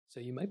So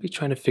you might be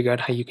trying to figure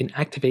out how you can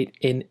activate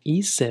an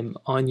eSIM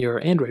on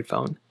your Android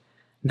phone.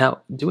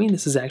 Now, doing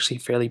this is actually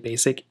fairly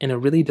basic and it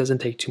really doesn't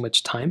take too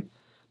much time,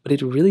 but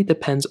it really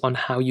depends on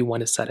how you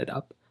want to set it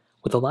up.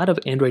 With a lot of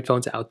Android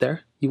phones out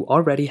there, you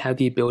already have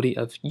the ability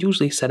of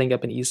usually setting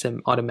up an eSIM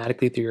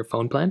automatically through your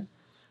phone plan.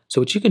 So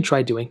what you can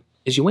try doing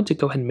is you want to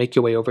go ahead and make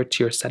your way over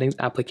to your settings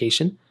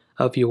application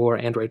of your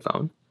Android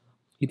phone.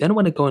 You then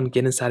want to go and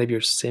get inside of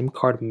your SIM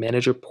card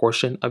manager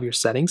portion of your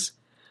settings.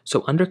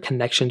 So under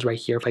connections right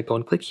here, if I go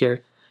and click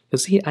here, you'll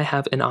see I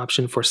have an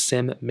option for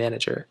SIM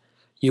manager.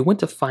 You want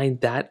to find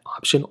that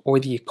option or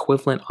the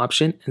equivalent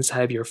option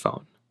inside of your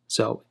phone.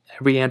 So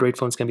every Android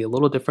phone is going to be a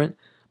little different,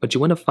 but you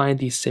want to find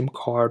the SIM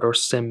card or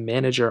SIM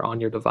manager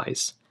on your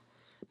device.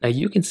 Now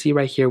you can see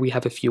right here we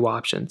have a few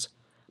options,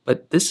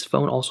 but this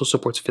phone also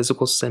supports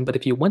physical SIM, but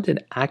if you want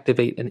to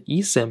activate an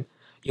eSIM,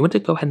 you want to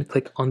go ahead and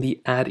click on the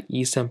Add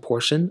eSIM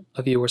portion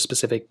of your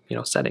specific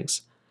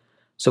settings.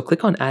 So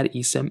click on Add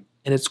eSIM,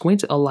 and it's going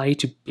to allow you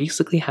to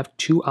basically have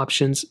two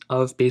options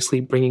of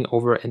basically bringing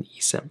over an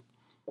eSIM.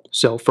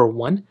 So for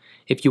one,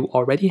 if you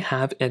already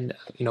have an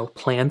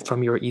plan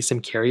from your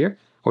eSIM carrier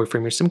or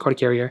from your SIM card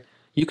carrier,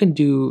 you can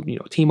do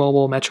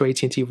T-Mobile, Metro,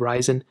 AT&T,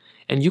 Verizon,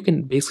 and you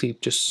can basically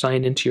just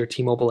sign into your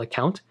T-Mobile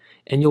account,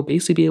 and you'll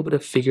basically be able to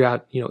figure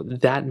out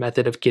that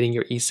method of getting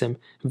your eSIM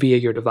via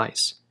your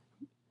device.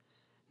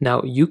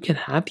 Now, you can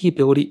have the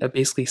ability of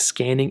basically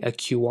scanning a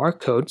QR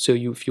code. So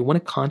if you want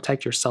to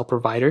contact your cell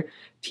provider,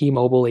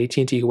 T-Mobile,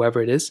 AT&T,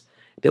 whoever it is,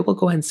 they will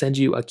go ahead and send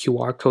you a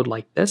QR code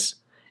like this,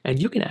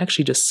 and you can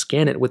actually just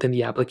scan it within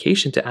the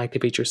application to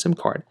activate your SIM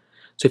card.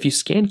 So if you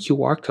scan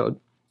QR code,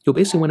 you'll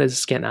basically want to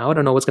scan out. I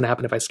don't know what's going to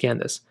happen if I scan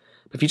this,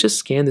 but if you just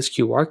scan this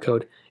QR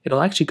code,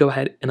 it'll actually go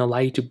ahead and allow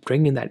you to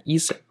bring in that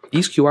eSIM.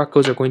 These QR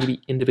codes are going to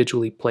be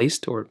individually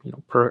placed or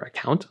per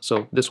account,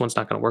 so this one's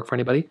not going to work for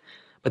anybody.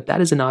 But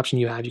that is an option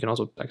you have. You can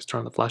also turn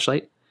on the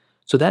flashlight.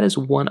 So that is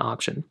one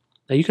option.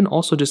 Now you can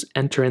also just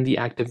enter in the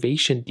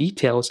activation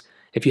details.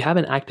 If you have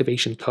an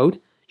activation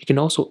code, you can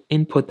also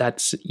input that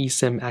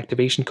eSIM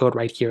activation code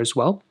right here as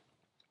well.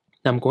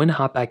 Now I'm going to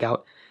hop back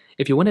out.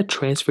 If you want to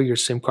transfer your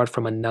SIM card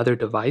from another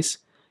device,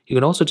 you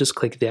can also just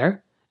click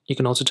there. You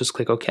can also just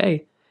click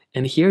OK.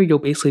 And here you'll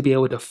basically be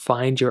able to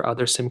find your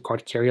other SIM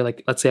card carrier.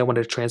 Like let's say I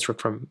wanted to transfer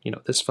from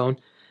this phone.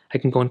 I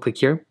can go and click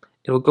here.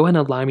 It will go ahead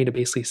and allow me to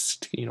basically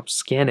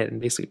scan it and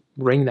basically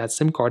bring that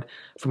SIM card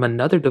from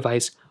another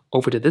device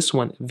over to this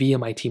one via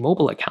my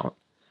T-Mobile account.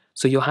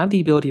 So you'll have the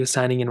ability of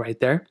signing in right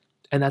there,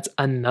 and that's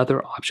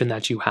another option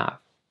that you have.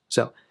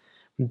 So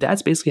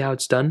that's basically how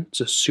it's done. It's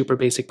a super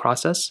basic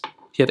process.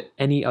 If you have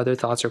any other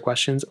thoughts or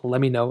questions,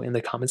 let me know in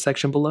the comment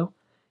section below.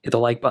 Hit the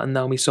like button,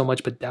 that would mean so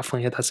much, but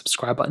definitely hit that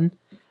subscribe button.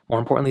 More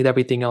importantly than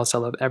everything else, I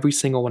love every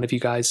single one of you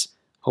guys.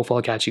 Hopefully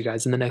I'll catch you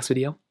guys in the next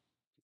video.